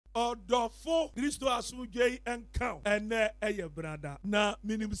Odofo Kristo asumdwe enka ene eye brada na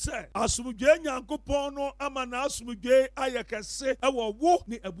minim se asumdwe Nyankopon no ama na asumdwe ayekese ewo wo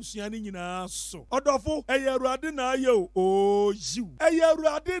ni abusuane nyina so. Odofo eye Awurade na aye o jiw eye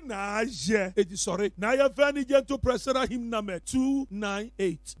Awurade na aye edi sorry na aye fani gentle presera hymn number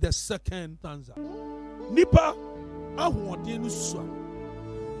 298 the second stanza. Nipa ahoɔden no so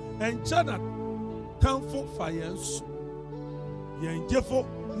enchana kamfo fayenso yenjefo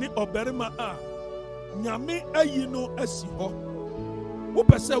ni oberima a nyame ayi no asi hɔ wo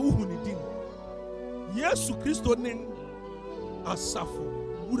pese wo hu ni din Yesu Kristo ne asafo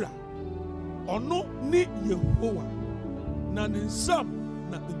wura ɔno ni Yehowa na ne nsam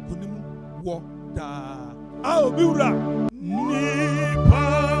na nkunim wɔ daa a obi wura nipa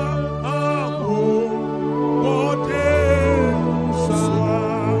aho wɔde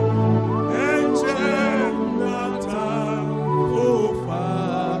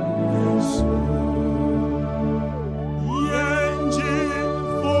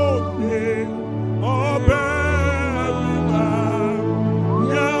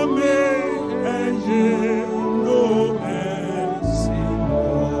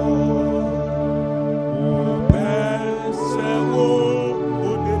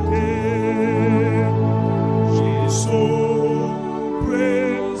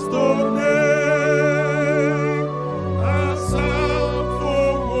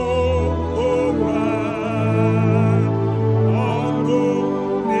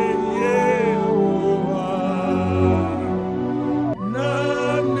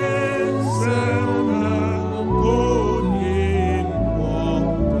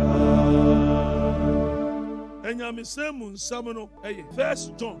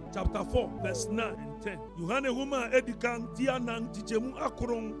First John chapter 4 verse 9 and 10. Yohane huma edikan tianang tijemu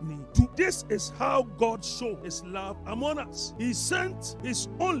akurong ni. This is how God showed his love among us. He sent his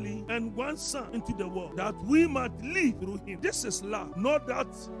only and one son into the world that we might live through him. This is love, not that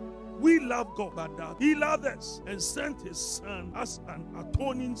we love God, but that he loved us and sent his son as an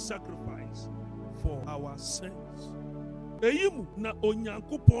atoning sacrifice for our sins. Eyimu na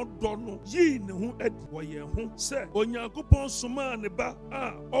Onyankopon dono yi ne ho adi wo ye ho se Onyankopon soma ne ba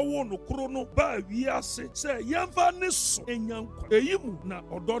a owo no kro no ba wiase se yemfa ne so enyankwa. Eyimu na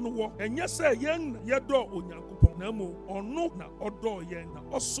odo no wo enye se yen ye do Onyankopon na mo ono na odo yen na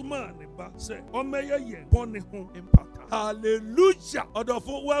osoma ne ba se omeye yen bone ho empata. Hallelujah.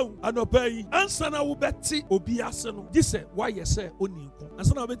 Odofo wow anopai ansa na wo beti obi ase no di se wa ye se oni nko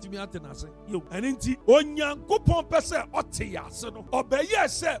ansa na wo betimi atena ase yo aninti Onyankopon pese te yase no obeye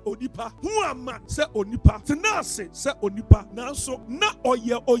se onipa hu ama se onipa tenase se onipa nanso na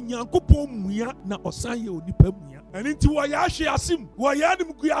oye Onyankopon mua na osan ye onipa mua enti wo ya hwe asim wo ya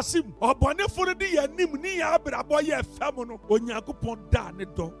nim gu asim obonefo no de ya nim ni ya abrabo ye fam no Onyankopon da ne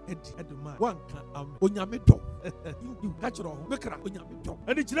do edi ma wanka am onyame do you catch it all mekra onyame do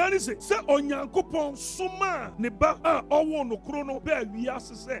enti kirani se Onyankopon soma ne ba a owo no kro no ba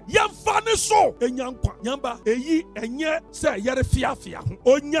wiase se yemfa ne so enyankwa nyamba eyi enye se yere fiafia ho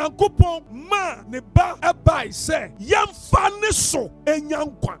Onyankopon ma ne ba ebai se yemfa ne so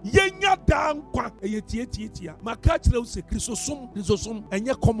enyankwa yenya da nkwa eyetietia maka kire wo se Kristosom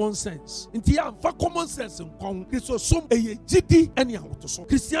enye common sense nti ya mfa common sense nkon Kristosom eye gidi ene ahotoso.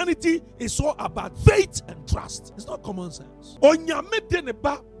 Christianity is all about faith and trust. It's not common sense. Onyame de ne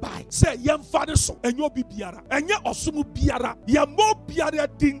ba bai se yemfa ne so enye obi biara enye osumu biara yemo biara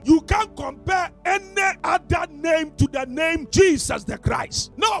din. You can't compare any other name to the name Jesus the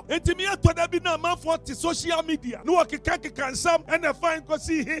Christ. No, etimiya to da bi na manfo ti social media. No okeka nsam ene fine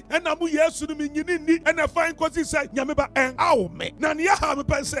kosi he ena mu Yesu no minyini ni ene fine kosi say nyame ba en awo me. Na ne ha me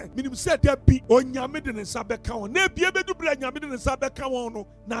pense minim say da bi onyame de ne nsa beka won. Na bie bedu bla nyame de ne nsa beka won no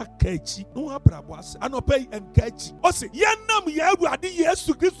na kachi. No abrabo ase. Anopai enkachi. O se yenam ye Awurade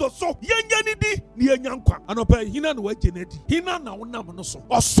Yesu Kristo so yenya ni di ni enyankwa. Anopai hina na waje na di. Hina na wonam no so.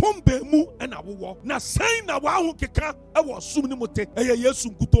 Osom be mu ena wo. Na sai na wa ho keka e wo sum ni mote. Eye Yesu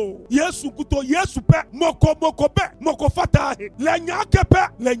nkuto. Yesu nkuto Yesu pe moko pe moko fata he. Lenya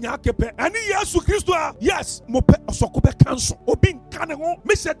kepe. Ani Yesu Kristo a yes mo pe osoko be kanso. Obi nka ne ho.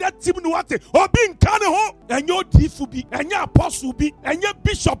 Me se that team no wate. Obi nka ne ho. Enye odifu bi, enye apostle bi, enye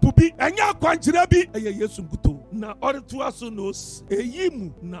bishop bi, enye akwanjira bi. Eye Yesu nkuto. Na orito aso no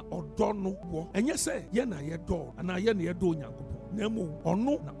eyimu na odo no wo. Enye se ye na ye do ana ye na ye do Onyankopon. Na emu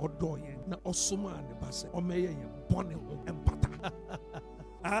ono na odo ye na osoma ne ba se omeye ye bone ho empata.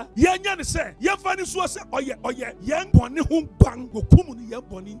 Yanya say, Yafani Swasa, oye, young bonny home bang, go kumun young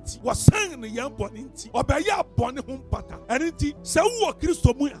boninti, was sang in the young boninti, or by ya bonny home pata, and it so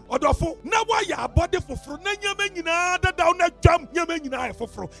Christo Muya, or the now why ya body for Fronanya Menina, the down that jump, Yamenina for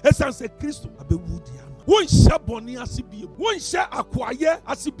Fro, as I say Christo, a bewudian. One share Bonnie Asibio, one share Acquire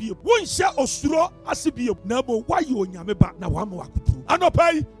Asibio, one share Osuro Asibio. Nabo, why you on Yameba, Nawamo Akutu?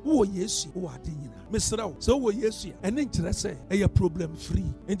 Anopai, who yes, who are dinner. Mr. So yes, and interest a problem free.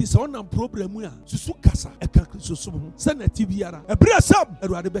 And this on problem we are Susukasa, a Kakrisum, Senate Tibiara, a Brasam, a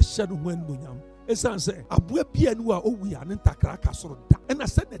rather best shadow when Munyam. Esan say abue pia nu a owu ya ne ntakra ka soro da na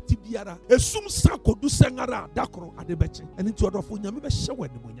se na tibiara esum sako du sengara dakro adebeche eni ti odofo nyame be hye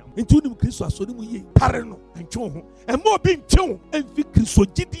wani monyam enti unim Kristo asori mu ye pare no entwe ho emo bi ntwe enfi Kristo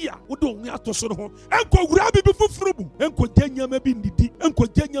gidia wo do onwe atoso no ho enko wura bi fufuru bu enko gyanyama bi ndidi enko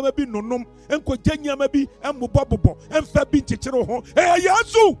gyanyama bi nonom enko gyanyama bi embobobo emfa bi nchechero ho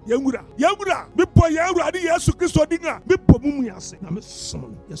yesu yewura mi bo yewura di Yesu Kristo dinga mi bo mu yase na me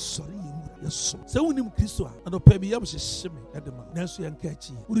som yesori yes, so when him Christo, and a pebby yam shimmy at the man, Nancy and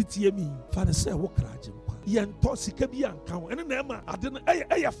Catchy, Uritia me, Father say, what crajim, Yan Tossi Kabian count, and an Emma, I didn't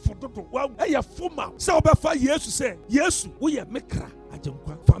a photo, well, a 4 months. So about 5 years to say, yes, we are Mekra, I don't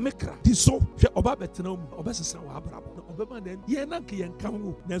for Mekra, this so, Obabetanum, Obessa, Obama, then, Yanaki and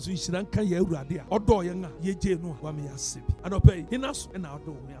Kamu, Nancy Shranka, Yuradia, or Doyanga, Yejeno, Wamia Sip, and obey in us and our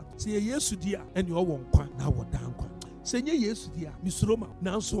door. See a yes to dear, and your one quan, now what down. Senye Yesu dia misuroma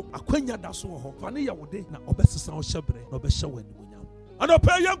nanso akwanya da so ho fane ya wode na obesesa o hyebre na obehye wani munyam ana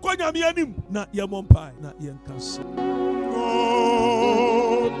pa yan kwanya me anim na ye mompai na ye nkanso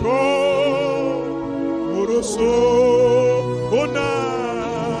Moroso ona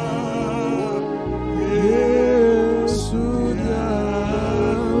Yesu dia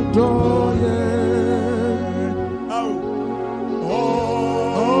doye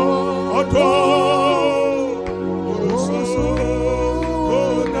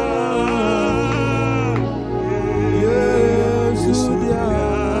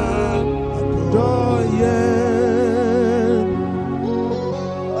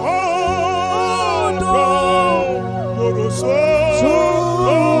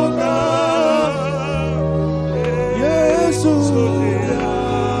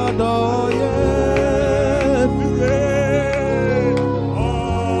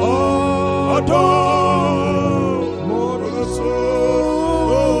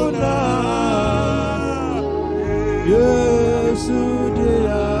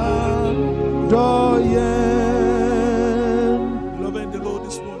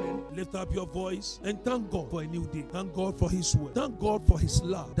Up your voice and thank God for a new day. Thank God for His word. Thank God for His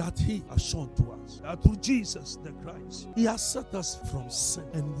love that He has shown to us. That through Jesus the Christ, He has set us from sin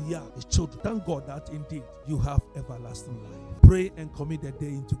and we are His children. Thank God that indeed you have everlasting life. Pray and commit the day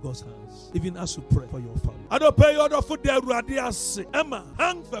into God's hands, even as you pray for your family. I don't pay order for the Radias, Emma,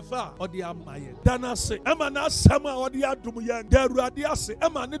 hang Fefa, or the Amayan. Dana say, Emma, na Sama, or the Adumuyan, the Radias,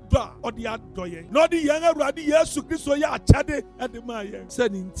 Emma, Nidra, or the Adoyen. Not the younger Radi, yes, to Christo, ya, Chade, and the Mayan.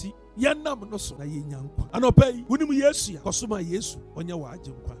 Seninti. Yanam no so na yenyankwa anopai wonimu Yesu kosoma Yesu onya wa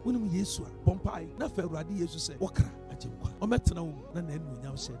ajenkwa wonimu Yesu bompai na fa Awurade Yesu se wokra ajenkwa ometena wo na na enu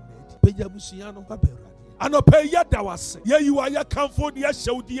nyam se na edi peja busuya no kwa Awurade anopai yada wase yeyiwa ya kamfo de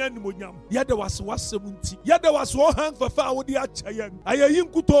ahyewdi animonyam yada wase wasemunti yada wase wo hang fafa wo de achayen ayeyin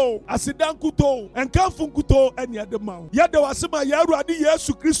kuto asidan kuto enkamfo kuto ene adema yada wase ma ya Awurade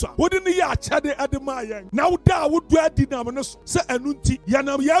Yesu Kristo wo de ne ya achade adema yen na wo da wo do adinam no so se enunti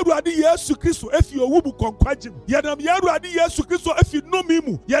yanam ya Awurade Yesu Kristo efi owubu konkwagim yanam ya Awurade Yesu Kristo efi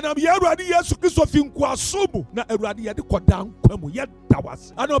nomimu yanam ya Awurade Yesu Kristo fi nkwasomu na Awurade yade kodan kwamu yada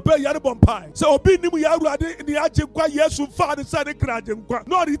wase anopai yade bompai se obi nimu ya ni ajenkwa Yesu fa ne sa ne krajenkwa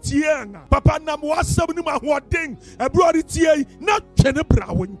no retienga papa nam wasam ni mahoden ebro retie na twene bra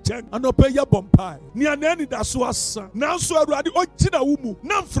wo nchen anopa ya bompai ni anani da so asa nanso Awurade ogina wo mu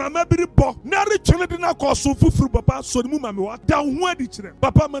na mframa biri bo na retwene de na koso fufuru papa so ni mu mame wa da ho adi kire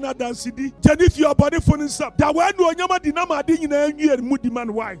papa mana dansidi janifi obody fo ni nsam da wa nu onyama di na ma de nyina anwie mu di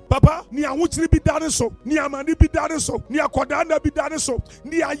man why papa ni ahokyire bi dare so ni amane bi dare so ni akoda na bi dare so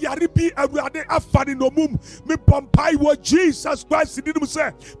ni ayare bi Awurade afane no mum me pompai wo Jesus Christ did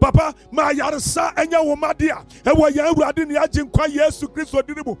say papa ma yaresa enya wo madia e wo ya Awurade ne agenkwa Yesu Kristo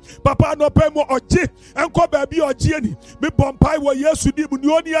did mu papa no pe mo oje enko ba bi oje ani me pompai wo Yesu di mu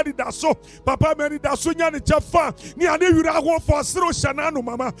ni oni adi da so papa me ni da so nya ne chefa ni ane wura ho for sero shana no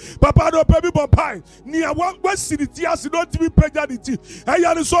mama papa no pe bi pompai ni awa wasiriti ase no ti bi prejanity e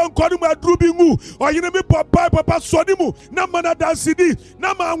ya ne so enko ni ma duru bi ngu oyine me pompai papa so ni mu na mana dansi di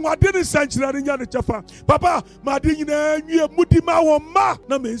na ma nwade ne sankyerɛ nya ne kyɛfa papa ma de nyinaa nwie mudi ma wɔ ma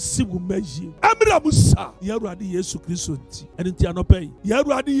na ma nsi wo ma yie amra mu sa yɛ Awurade Yesu Kristo nti ɛne nti anɔpa yi yɛ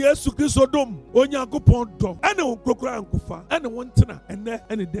Awurade Yesu Kristo dom Onyankopɔn dɔ ɛne wo krokora nkofa ɛne wo ntena ɛnɛ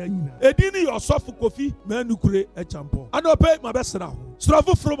ɛne da nyinaa ɛdi ne yɛ ɔsɔfo Kofi Manukure Akyeampong anɔpa yi ma bɛsra ho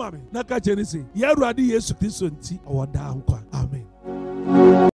srɔfo foro ma me na ka kyerɛ ne sɛ yɛ Awurade Yesu Kristo nti ɔwɔ daa nkwa amen.